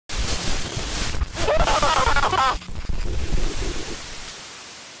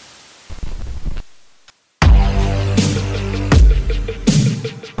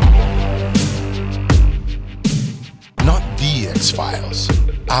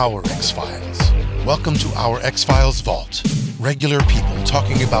Our X-Files. Welcome to our X-Files Vault. Regular people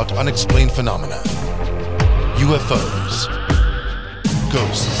talking about unexplained phenomena. UFOs.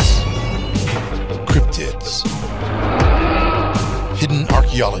 Ghosts. Cryptids. Hidden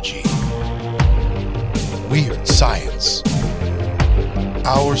archaeology. Weird science.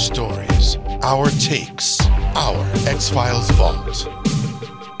 Our stories. Our takes. Our X-Files Vault.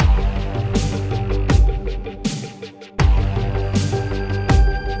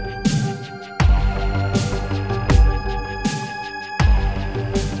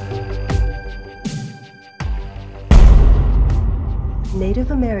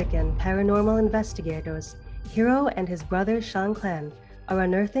 Native American paranormal investigators Hero and his brother Shanclen are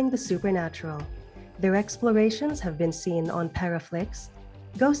unearthing the supernatural. Their explorations have been seen on Paraflixx,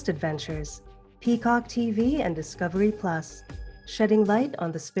 Ghost Adventures, Peacock TV, and Discovery Plus, shedding light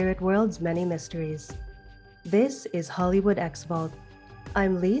on the spirit world's many mysteries. This is Hollywood X Vault.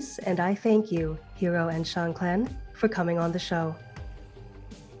 I'm Lise, and I thank you, Hero and Shanclen, for coming on the show.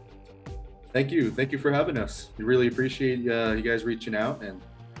 Thank you for having us. We really appreciate you guys reaching out and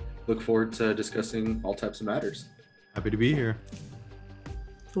look forward to discussing all types of matters. Happy to be here.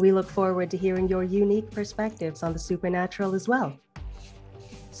 We look forward to hearing your unique perspectives on the supernatural as well.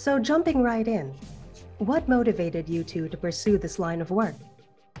 So jumping right in, what motivated you two to pursue this line of work?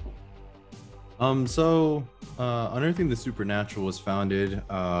 Unearthing the Supernatural was founded,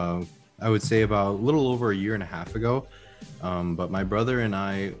 I would say about a little over a year and a half ago. But my brother and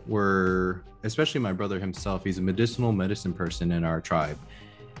I were, especially my brother himself, he's a medicinal medicine person in our tribe.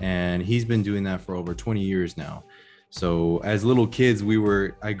 And he's been doing that for over 20 years now. So as little kids,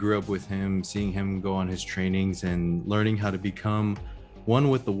 I grew up with him, seeing him go on his trainings and learning how to become one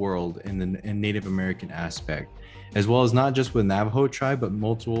with the world in the Native American aspect, as well as not just with Navajo tribe, but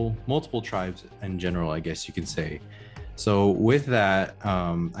multiple tribes in general, I guess you can say. So with that,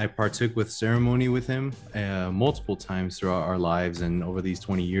 I partook with ceremony with him multiple times throughout our lives and over these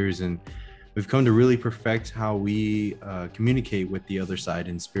 20 years. And we've come to really perfect how we communicate with the other side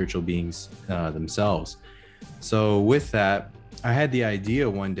and spiritual beings themselves. So with that, I had the idea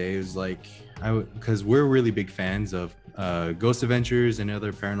one day, it was like, because we're really big fans of Ghost Adventures and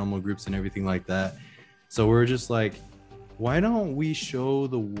other paranormal groups and everything like that. So we're just like, why don't we show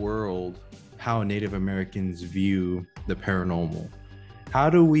the world how Native Americans view the paranormal? How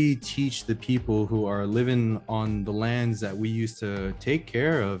do we teach the people who are living on the lands that we used to take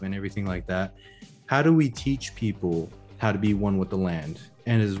care of and everything like that? How do we teach people how to be one with the land?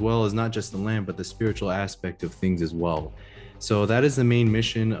 And as well as not just the land, but the spiritual aspect of things as well. So that is the main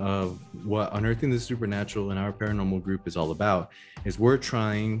mission of what Unearthing the Supernatural in our paranormal group is all about, is we're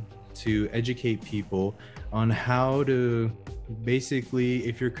trying to educate people on how to basically,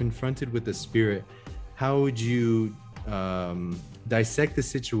 if you're confronted with a spirit, how would you dissect the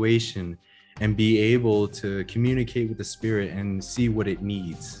situation and be able to communicate with the spirit and see what it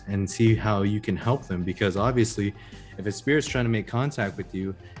needs and see how you can help them? Because obviously, if a spirit's trying to make contact with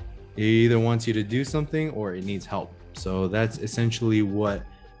you, it either wants you to do something or it needs help. So that's essentially what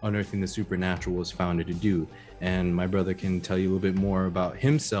Unearthing the Supernatural was founded to do. And my brother can tell you a little bit more about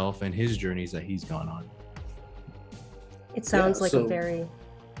himself and his journeys that he's gone on. It sounds a very...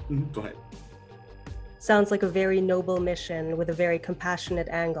 Go ahead. Sounds like a very noble mission with a very compassionate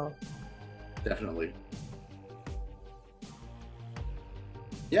angle. Definitely.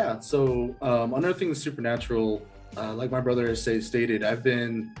 Yeah, so Unearthing the Supernatural, like my brother has stated, I've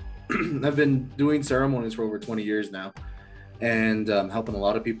been doing ceremonies for over 20 years now, and helping a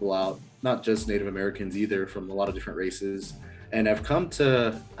lot of people out, not just Native Americans either, from a lot of different races. And I've come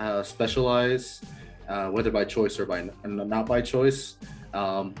to specialize, whether by choice or not by choice,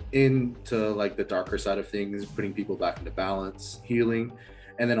 into like the darker side of things, putting people back into balance, healing,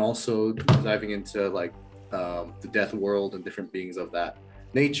 and then also diving into like the death world and different beings of that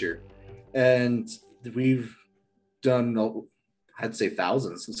nature. And we've done, I'd say,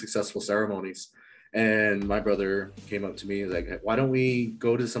 thousands of successful ceremonies. And my brother came up to me and was like, why don't we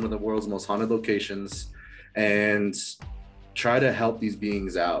go to some of the world's most haunted locations and try to help these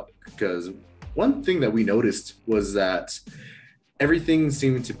beings out? Because one thing that we noticed was that everything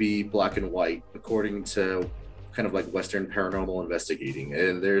seemed to be black and white according to kind of like Western paranormal investigating,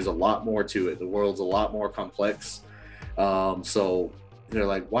 and there's a lot more to it. The world's a lot more complex. So they're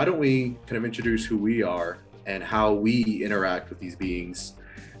like, why don't we kind of introduce who we are and how we interact with these beings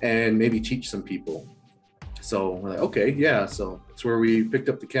and maybe teach some people? So we're like, okay, yeah. So it's where we picked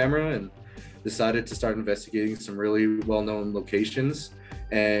up the camera and decided to start investigating some really well-known locations.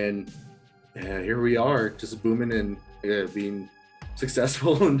 And here we are, just booming and being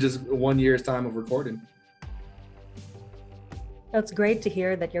successful in just 1 year's time of recording. It's great to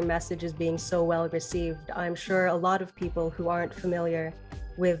hear that your message is being so well received. I'm sure a lot of people who aren't familiar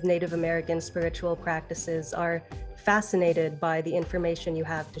with Native American spiritual practices are fascinated by the information you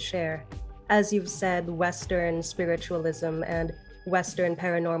have to share. As you've said, Western spiritualism and Western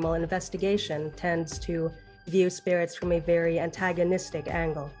paranormal investigation tends to view spirits from a very antagonistic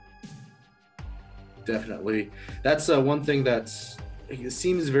angle. Definitely. That's one thing that's, it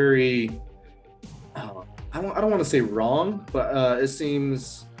seems very, I don't want to say wrong, but it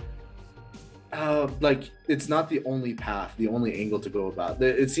seems like it's not the only path, the only angle to go about.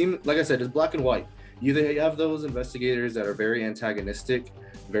 It seems, like I said, it's black and white. You either have those investigators that are very antagonistic,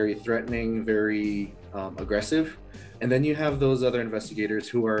 very threatening, very aggressive, and then you have those other investigators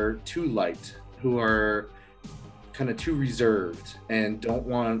who are too light, who are kind of too reserved and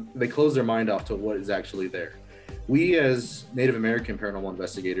they close their mind off to what is actually there. We as Native American paranormal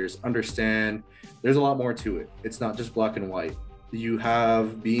investigators understand there's a lot more to it. It's not just black and white. You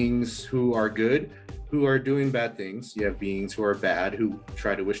have beings who are good, who are doing bad things. You have beings who are bad, who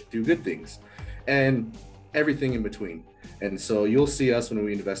try to do good things, and everything in between. And so you'll see us when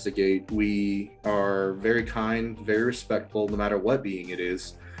we investigate, we are very kind, very respectful, no matter what being it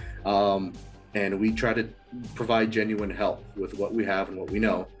is. And we try to provide genuine help with what we have and what we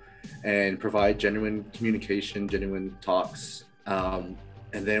know, and provide genuine communication, genuine talks.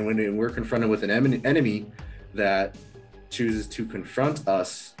 And then when we're confronted with an enemy that chooses to confront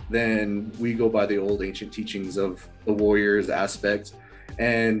us, then we go by the old ancient teachings of the warriors aspect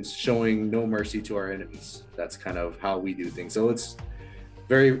and showing no mercy to our enemies. That's kind of how we do things. So it's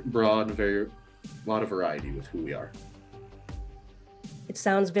very broad and a lot of variety with who we are. It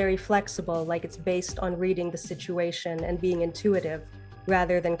sounds very flexible, like it's based on reading the situation and being intuitive,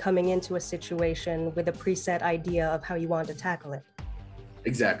 rather than coming into a situation with a preset idea of how you want to tackle it.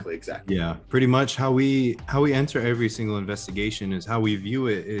 Exactly. Yeah, pretty much how we enter every single investigation is how we view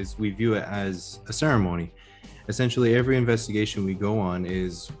it as a ceremony. Essentially, every investigation we go on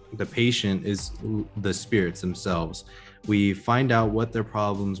is the patient is the spirits themselves. We find out what their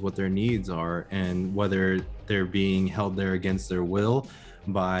problems, what their needs are, and whether they're being held there against their will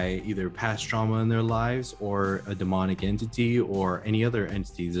by either past trauma in their lives or a demonic entity or any other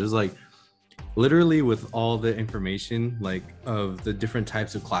entities. There's like literally, with all the information like of the different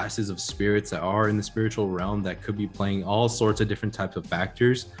types of classes of spirits that are in the spiritual realm that could be playing all sorts of different types of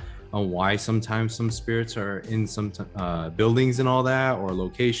factors on why sometimes some spirits are in some buildings and all that, or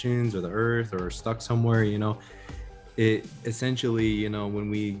locations, or the earth, or stuck somewhere, it essentially, when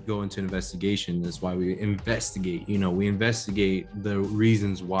we go into investigation, that's why we investigate. We investigate the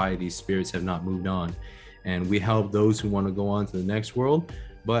reasons why these spirits have not moved on, and we help those who want to go on to the next world.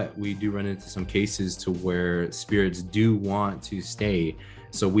 But we do run into some cases to where spirits do want to stay.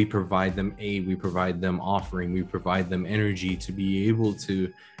 So we provide them aid, we provide them offering, we provide them energy to be able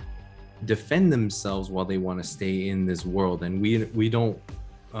to defend themselves while they want to stay in this world. And we don't,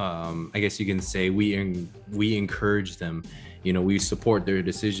 I guess you can say, we encourage them. We support their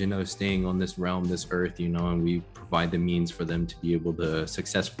decision of staying on this realm, this earth, and we provide the means for them to be able to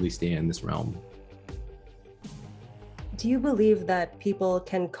successfully stay in this realm. Do you believe that people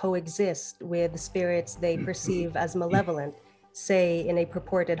can coexist with spirits they perceive as malevolent, say in a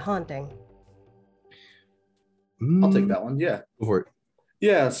purported haunting? I'll take that one. Yeah. Go for it.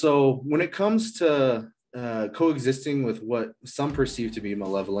 Yeah. So when it comes to coexisting with what some perceive to be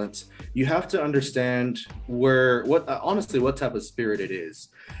malevolent, you have to understand what type of spirit it is.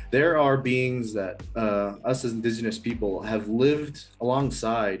 There are beings that us as indigenous people have lived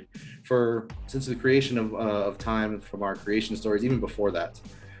alongside since the creation of time, from our creation stories, even before that.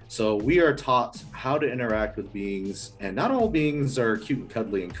 So we are taught how to interact with beings, and not all beings are cute and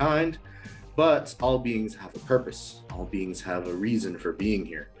cuddly and kind, but all beings have a purpose. All beings have a reason for being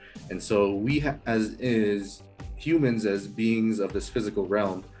here. And so we, as humans, as beings of this physical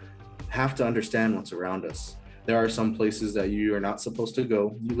realm, have to understand what's around us. There are some places that you are not supposed to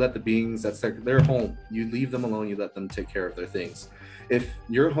go. You let the beings, that's their home. You leave them alone, you let them take care of their things. If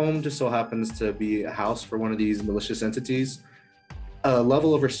your home just so happens to be a house for one of these malicious entities, a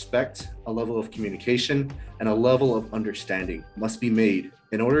level of respect, a level of communication, and a level of understanding must be made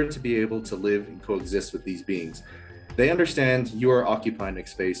in order to be able to live and coexist with these beings. They understand you are occupying a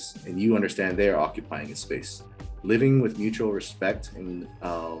space, and you understand they are occupying a space. Living with mutual respect and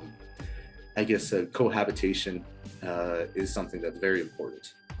cohabitation is something that's very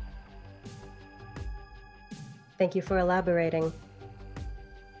important. Thank you for elaborating.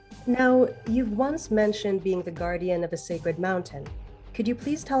 Now, you've once mentioned being the guardian of a sacred mountain. Could you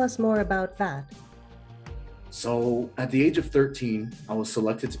please tell us more about that? So at the age of 13, I was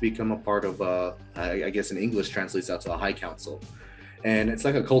selected to become a part of, I guess in English translates out to a high council. And it's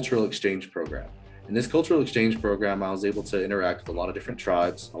like a cultural exchange program. In this cultural exchange program, I was able to interact with a lot of different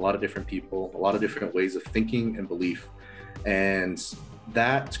tribes, a lot of different people, a lot of different ways of thinking and belief. And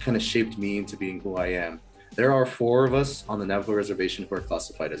that kind of shaped me into being who I am. There are 4 of us on the Navajo reservation who are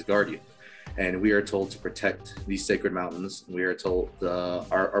classified as guardian. And we are told to protect these sacred mountains. We are told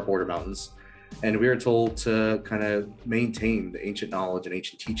our border mountains. And we are told to kind of maintain the ancient knowledge and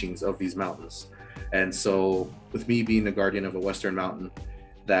ancient teachings of these mountains. And so with me being the guardian of a Western mountain,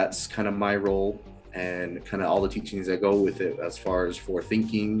 that's kind of my role and kind of all the teachings that go with it as far as for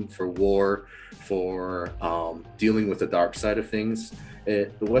thinking, for war, for dealing with the dark side of things. The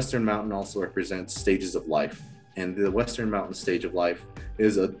Western mountain also represents stages of life. And the Western mountain stage of life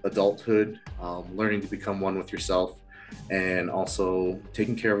is adulthood, learning to become one with yourself, and also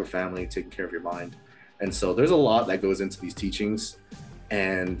taking care of a family, taking care of your mind. And so there's a lot that goes into these teachings,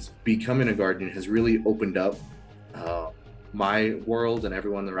 and becoming a guardian has really opened up my world and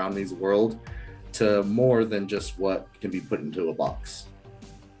everyone around me's world to more than just what can be put into a box.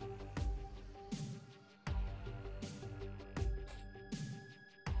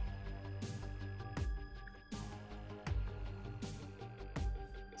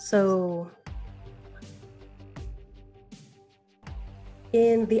 So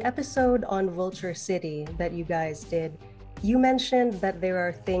in the episode on Vulture City that you guys did, you mentioned that there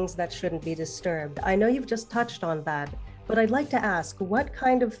are things that shouldn't be disturbed. I know you've just touched on that, but I'd like to ask, what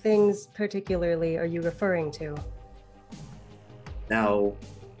kind of things particularly are you referring to? Now,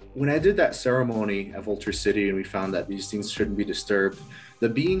 when I did that ceremony at Vulture City and we found that these things shouldn't be disturbed, the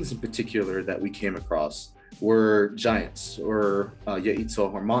beings in particular that we came across were giants or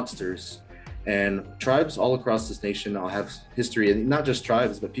Yaitso or monsters. And tribes all across this nation all have history, and not just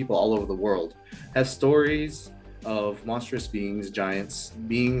tribes, but people all over the world have stories of monstrous beings, giants,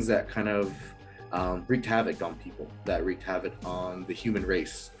 beings that kind of wreaked havoc on people, that wreaked havoc on the human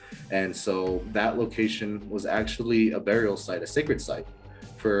race. And so that location was actually a burial site, a sacred site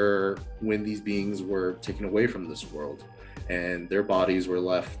for when these beings were taken away from this world, and their bodies were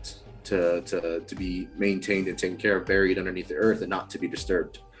left to be maintained and taken care of, buried underneath the earth and not to be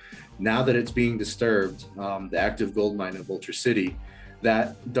disturbed. Now that it's being disturbed, the active gold mine in Vulture City,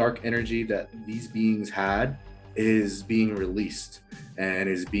 that dark energy that these beings had is being released and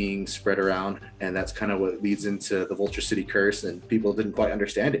is being spread around. And that's kind of what leads into the Vulture City curse. And people didn't quite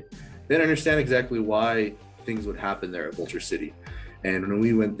understand it. They didn't understand exactly why things would happen there at Vulture City. And when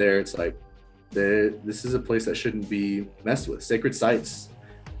we went there, it's like, this is a place that shouldn't be messed with. Sacred sites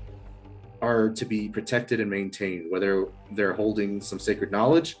are to be protected and maintained, whether they're holding some sacred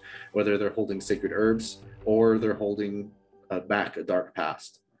knowledge, whether they're holding sacred herbs, or they're holding back a dark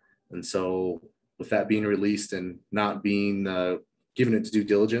past. And so with that being released and not being given it to due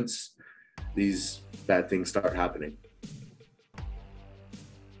diligence, these bad things start happening.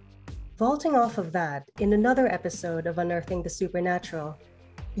 Vaulting off of that, in another episode of Unearthing the Supernatural,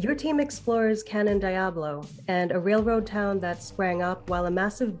 your team explores Canon Diablo and a railroad town that sprang up while a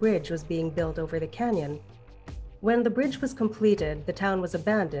massive bridge was being built over the canyon. When the bridge was completed, the town was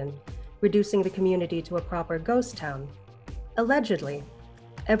abandoned, reducing the community to a proper ghost town. Allegedly,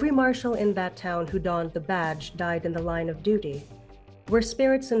 every marshal in that town who donned the badge died in the line of duty. Were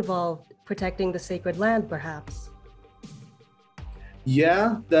spirits involved protecting the sacred land, perhaps?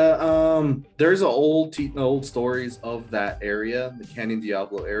 Yeah, there's old stories of that area, the Canyon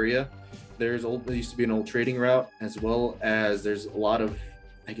Diablo area. There used to be an old trading route, as well as there's a lot of,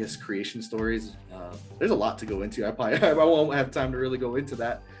 I guess, creation stories. There's a lot to go into. I won't have time to really go into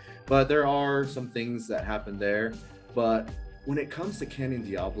that, but there are some things that happened there. But when it comes to Canyon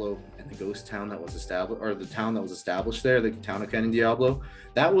Diablo and the ghost town that was established, or the town that was established there, the town of Canyon Diablo,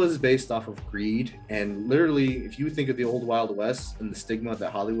 that was based off of greed. And literally, if you think of the old Wild West and the stigma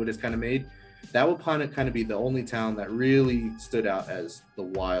that Hollywood has kind of made, that would kind of be the only town that really stood out as the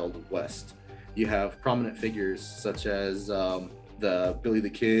Wild West. You have prominent figures such as the Billy the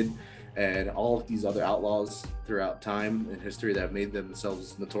Kid and all of these other outlaws throughout time and history that have made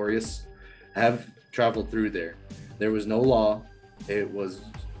themselves notorious have traveled through there. There was no law. It was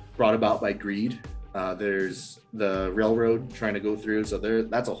brought about by greed. There's the railroad trying to go through. So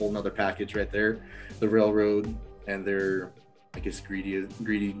that's a whole nother package right there. The railroad and their, I guess, greedy,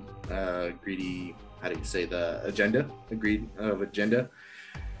 how do you say, the agenda, agenda,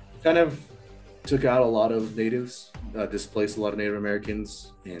 kind of took out a lot of natives, displaced a lot of Native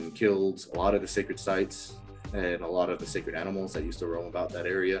Americans, and killed a lot of the sacred sites and a lot of the sacred animals that used to roam about that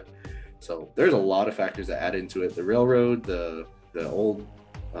area. So there's a lot of factors that add into it. The railroad, the old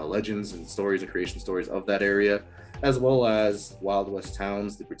legends and stories and creation stories of that area, as well as Wild West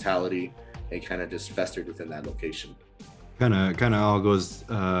towns, the brutality, and kind of just festered within that location. Kind of all goes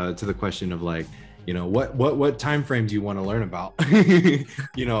to the question of like, you know, what time frame do you want to learn about?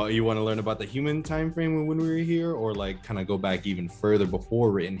 You know, you want to learn about the human time frame when we were here, or like kind of go back even further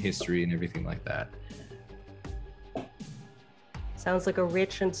before written history and everything like that? Sounds like a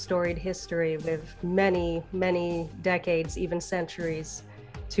rich and storied history with many, many decades, even centuries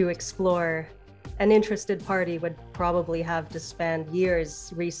to explore. An interested party would probably have to spend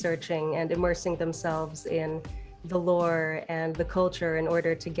years researching and immersing themselves in the lore and the culture in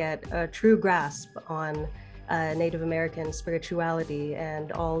order to get a true grasp on Native American spirituality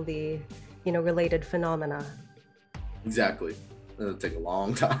and all the, you know, related phenomena. Exactly. It'll take a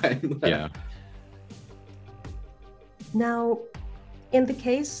long time. Yeah. Now, in the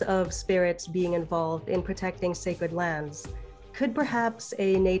case of spirits being involved in protecting sacred lands, could perhaps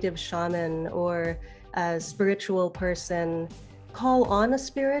a native shaman or a spiritual person call on a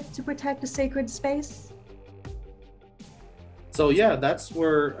spirit to protect a sacred space? So yeah, that's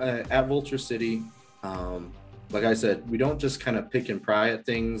where at Vulture City, like I said, we don't just kind of pick and pry at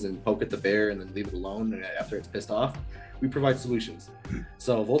things and poke at the bear and then leave it alone after it's pissed off. We provide solutions.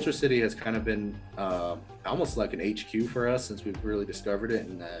 So Vulture City has kind of been almost like an HQ for us since we've really discovered it,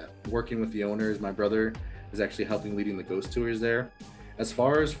 and working with the owners. My brother is actually helping leading the ghost tours there. As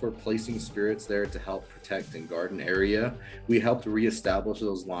far as for placing spirits there to help protect and guard an area, we helped reestablish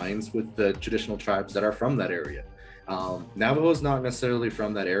those lines with the traditional tribes that are from that area. Navajo is not necessarily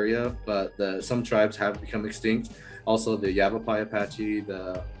from that area, but some tribes have become extinct. Also, the Yavapai Apache,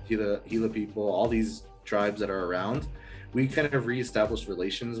 the Gila people, all these tribes that are around, we kind of reestablished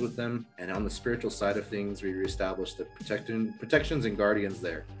relations with them. And on the spiritual side of things, we reestablished the protections and guardians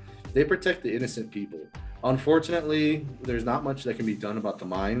there. They protect the innocent people. Unfortunately, there's not much that can be done about the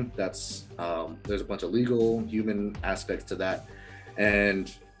mine. There's a bunch of legal, human aspects to that.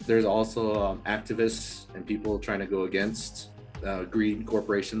 And there's also activists and people trying to go against greed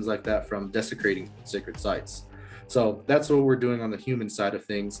corporations like that from desecrating sacred sites. So that's what we're doing on the human side of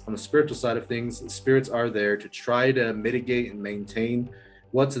things. On the spiritual side of things, the spirits are there to try to mitigate and maintain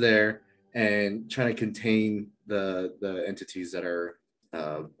what's there and trying to contain the entities that are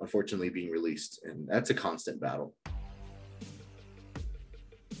unfortunately being released. And that's a constant battle.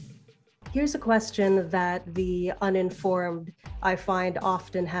 Here's a question that the uninformed, I find,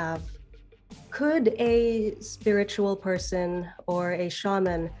 often have. Could a spiritual person or a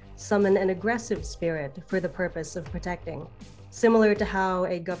shaman summon an aggressive spirit for the purpose of protecting, similar to how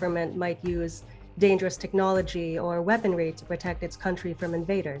a government might use dangerous technology or weaponry to protect its country from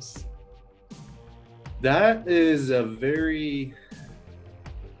invaders? That is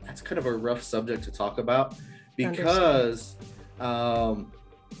that's kind of a rough subject to talk about, because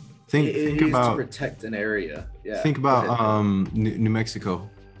think about to protect an area. Yeah. Think about New Mexico.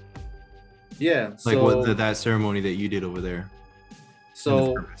 Yeah. Like what that ceremony that you did over there.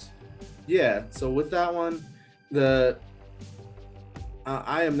 So yeah. So with that one,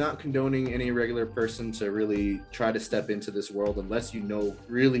 I am not condoning any regular person to really try to step into this world unless you know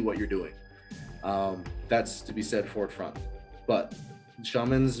really what you're doing. That's to be said forefront. But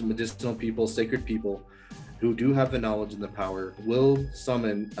shamans, medicinal people, sacred people who do have the knowledge and the power will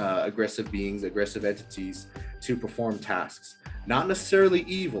summon aggressive beings, aggressive entities to perform tasks. Not necessarily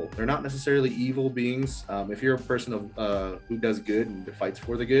evil. They're not necessarily evil beings. If you're a person who does good and fights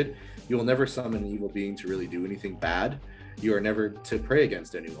for the good, you will never summon an evil being to really do anything bad. You are never to pray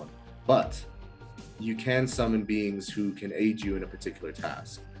against anyone. But you can summon beings who can aid you in a particular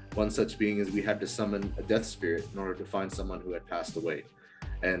task. One such being is we had to summon a death spirit in order to find someone who had passed away.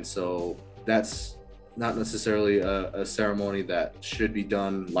 And so that's not necessarily a ceremony that should be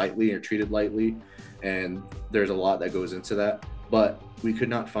done lightly or treated lightly. And there's a lot that goes into that. But we could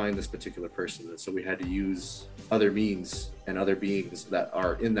not find this particular person. And so we had to use other means and other beings that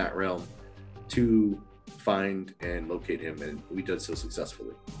are in that realm to find and locate him. And we did so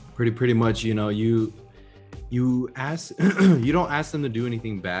successfully. Pretty much, you know, you ask you don't ask them to do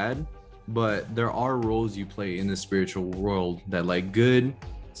anything bad, but there are roles you play in the spiritual world that, like, good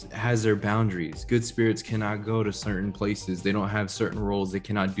has their boundaries. Good spirits cannot go to certain places. They don't have certain roles. They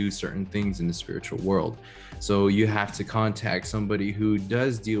cannot do certain things in the spiritual world. So you have to contact somebody who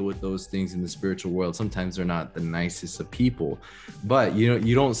does deal with those things in the spiritual world. Sometimes they're not the nicest of people, but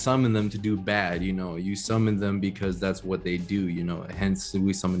you don't summon them to do bad. You know, you summon them because that's what they do. You know, hence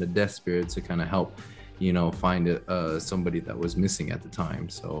we summon the death spirit to kind of help, you know, find somebody that was missing at the time.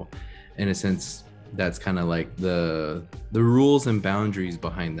 So in a sense, that's kind of like the rules and boundaries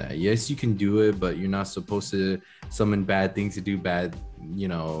behind that. Yes, you can do it, but you're not supposed to summon bad things to do bad,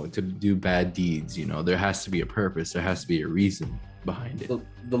 to do bad deeds. There has to be a purpose, there has to be a reason behind it.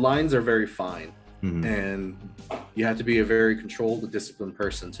 The lines are very fine. Mm-hmm. And you have to be a very controlled and disciplined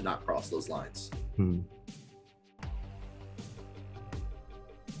person to not cross those lines. Mm-hmm.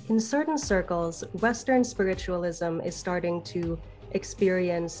 In certain circles, Western spiritualism is starting to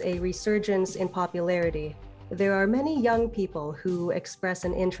experience a resurgence in popularity. There are many young people who express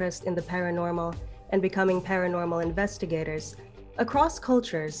an interest in the paranormal and becoming paranormal investigators. Across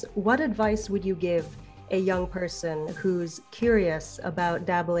cultures, what advice would you give a young person who's curious about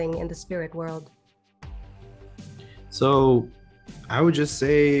dabbling in the spirit world? So I would just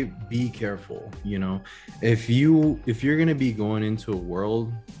say, be careful. If you're going to be going into a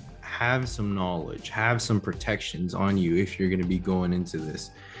world, have some knowledge, have some protections on you if you're going to be going into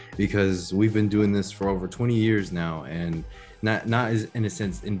this, because we've been doing this for over 20 years now, and not as, in a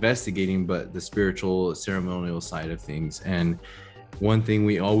sense, investigating, but the spiritual ceremonial side of things. And one thing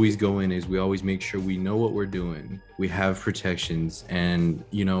we always go in is we always make sure we know what we're doing, we have protections, and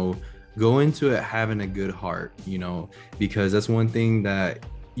go into it having a good heart, because that's one thing that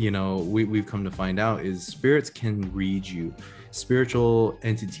we've come to find out is spirits can read you. Spiritual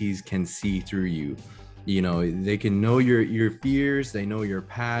entities can see through you. They can know your fears, they know your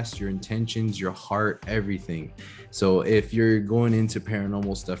past, your intentions, your heart, everything. So if you're going into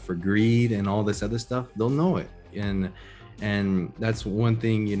paranormal stuff for greed and all this other stuff, they'll know it. And that's one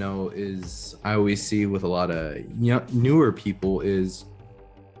thing, is I always see with a lot of newer people is,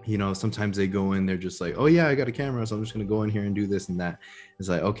 sometimes they go in, they're just like, oh yeah, I got a camera, so I'm just going to go in here and do this and that. It's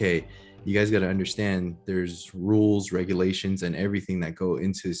like, okay, you guys got to understand there's rules, regulations, and everything that go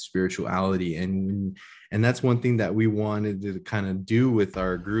into spirituality. And that's one thing that we wanted to kind of do with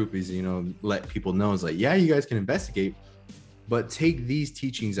our group is, let people know, it's like, yeah, you guys can investigate, but take these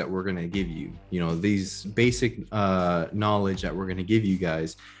teachings that we're going to give you, these basic knowledge that we're going to give you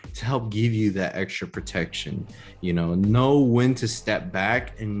guys to help give you that extra protection. Know when to step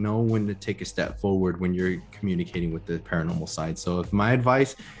back and know when to take a step forward when you're communicating with the paranormal side. So if my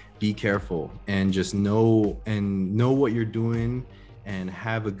advice, be careful and just know what you're doing and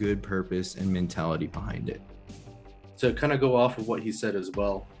have a good purpose and mentality behind it. To kind of go off of what he said as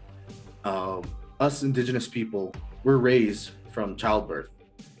well, us indigenous people, we're raised from childbirth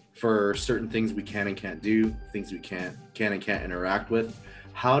for certain things we can and can't do, things we can and can't interact with,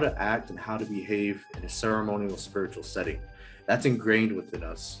 how to act and how to behave in a ceremonial spiritual setting. That's ingrained within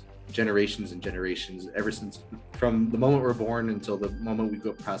us generations and generations, ever since from the moment we're born until the moment we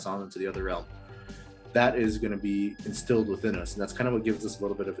go pass on into the other realm. That is going to be instilled within us, and that's kind of what gives us a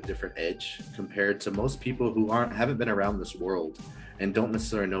little bit of a different edge compared to most people who haven't been around this world and don't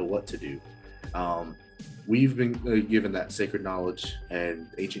necessarily know what to do. We've been given that sacred knowledge and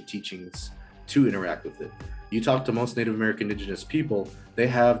ancient teachings to interact with it. You talk to most Native American indigenous people, they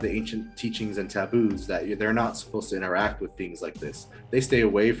have the ancient teachings and taboos that they're not supposed to interact with things like this. They stay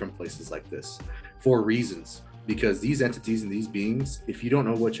away from places like this for reasons, because these entities and these beings, if you don't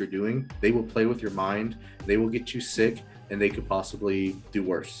know what you're doing, they will play with your mind, they will get you sick, and they could possibly do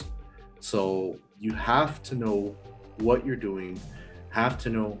worse. So you have to know what you're doing, have to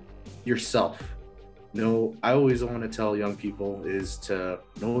know yourself. I always want to tell young people is to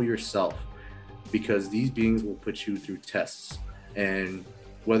know yourself, because these beings will put you through tests, and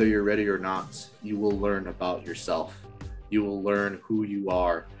whether you're ready or not, you will learn about yourself. You will learn who you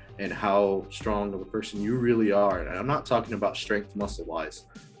are and how strong of a person you really are. And I'm not talking about strength muscle wise,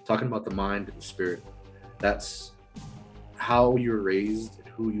 I'm talking about the mind and the spirit. That's how you're raised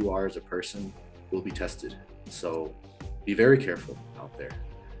and who you are as a person will be tested. So be very careful out there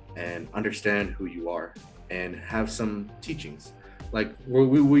and understand who you are and have some teachings. Like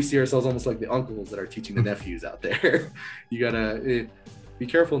we see ourselves almost like the uncles that are teaching the nephews out there. You gotta be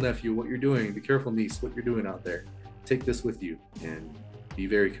careful, nephew, what you're doing. Be careful, niece, what you're doing out there. Take this with you and be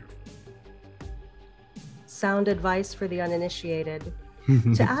very careful. Sound advice for the uninitiated.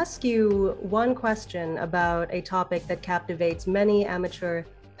 To ask you one question about a topic that captivates many amateur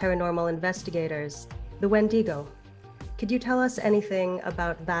paranormal investigators, the Wendigo. Could you tell us anything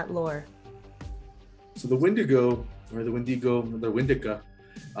about that lore? So the Wendigo, or the Wendigo, the Windica,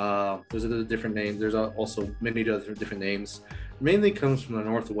 those are the different names. There's also many other different names. Mainly comes from the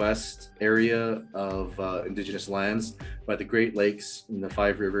northwest area of indigenous lands by the Great Lakes and the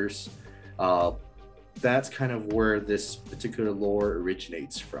Five Rivers. That's kind of where this particular lore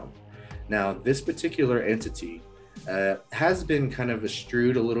originates from. Now, this particular entity has been kind of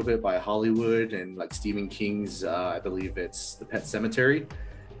eschewed a little bit by Hollywood and like Stephen King's, I believe it's The Pet Cemetery.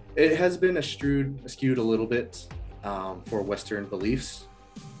 It has been skewed a little bit for Western beliefs,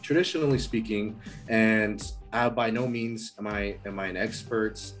 traditionally speaking, and by no means am I an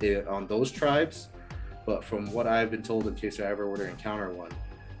expert on those tribes, but from what I've been told, in case I ever were to encounter one,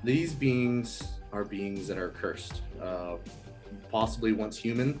 these beings are beings that are cursed, possibly once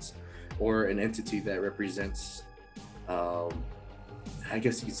humans, or an entity that represents, I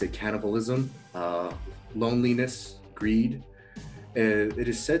guess you could say, cannibalism, loneliness, greed. It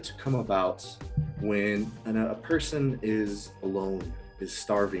is said to come about when a person is alone, is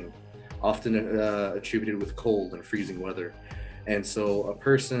starving, often attributed with cold and freezing weather. And so a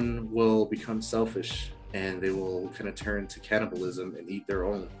person will become selfish and they will kind of turn to cannibalism and eat their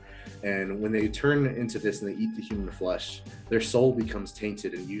own. And when they turn into this and they eat the human flesh, their soul becomes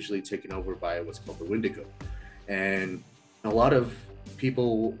tainted and usually taken over by what's called the wendigo. And a lot of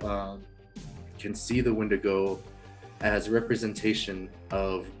people can see the wendigo as a representation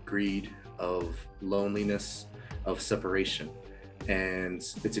of greed, of loneliness, of separation. And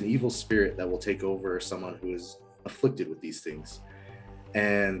it's an evil spirit that will take over someone who is afflicted with these things.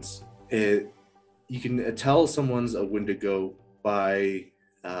 And you can tell someone's a wendigo by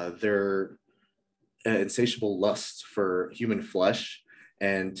their insatiable lust for human flesh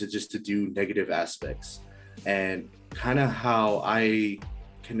and to do negative aspects. And kind of how I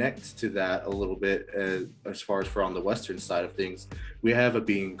connect to that a little bit, as far as for on the Western side of things, we have a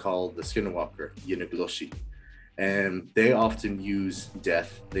being called the Skinwalker, Yinagloshi. And they often use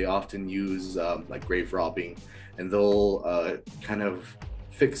death. They often use like grave robbing, and they'll kind of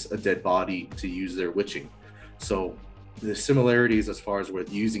fix a dead body to use their witching. So the similarities as far as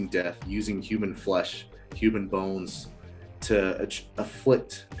with using death, using human flesh, human bones to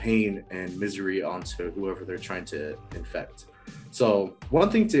afflict pain and misery onto whoever they're trying to infect. So one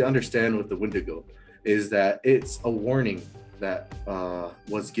thing to understand with the wendigo is that it's a warning that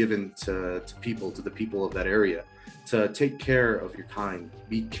was given to the people of that area, to take care of your kind,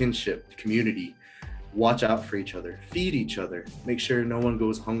 be kinship, community, watch out for each other, feed each other, make sure no one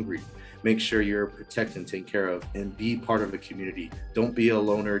goes hungry, make sure you're protected and taken care of, and be part of a community. Don't be a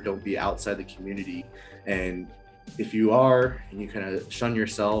loner, don't be outside the community. And if you are, and you kind of shun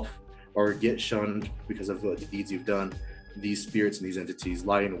yourself or get shunned because of the deeds you've done, these spirits and these entities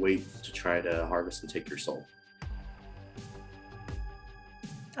lie in wait to try to harvest and take your soul.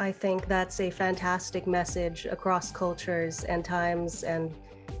 I think that's a fantastic message across cultures and times and,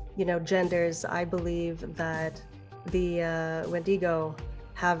 genders. I believe that the Wendigo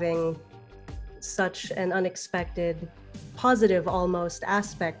having such an unexpected, positive almost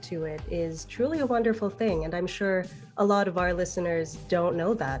aspect to it is truly a wonderful thing. And I'm sure a lot of our listeners don't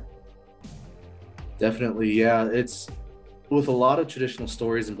know that. Definitely, yeah. It's with a lot of traditional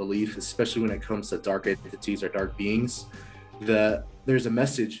stories and belief, especially when it comes to dark entities or dark beings, that there's a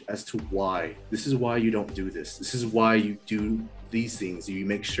message as to why. This is why you don't do this. This is why you do these things. You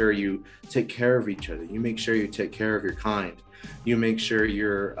make sure you take care of each other. You make sure you take care of your kind. You make sure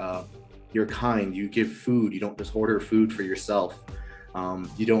you're kind. You give food. You don't just order food for yourself.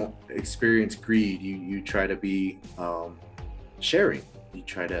 You don't experience greed. You try to be sharing. You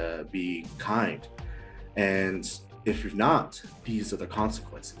try to be kind. And if you're not, these are the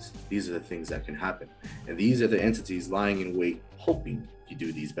consequences. These are the things that can happen. And these are the entities lying in wait, hoping you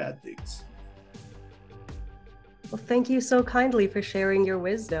do these bad things. Well, thank you so kindly for sharing your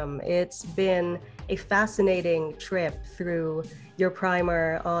wisdom. It's been a fascinating trip through your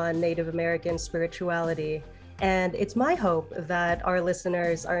primer on Native American spirituality. And it's my hope that our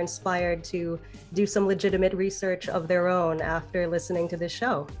listeners are inspired to do some legitimate research of their own after listening to this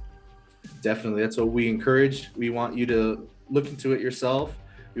show. Definitely. That's what we encourage. We want you to look into it yourself.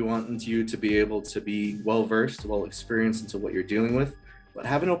 We want you to be able to be well-versed, well-experienced into what you're dealing with, but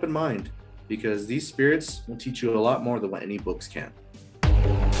have an open mind, because these spirits will teach you a lot more than what any books can.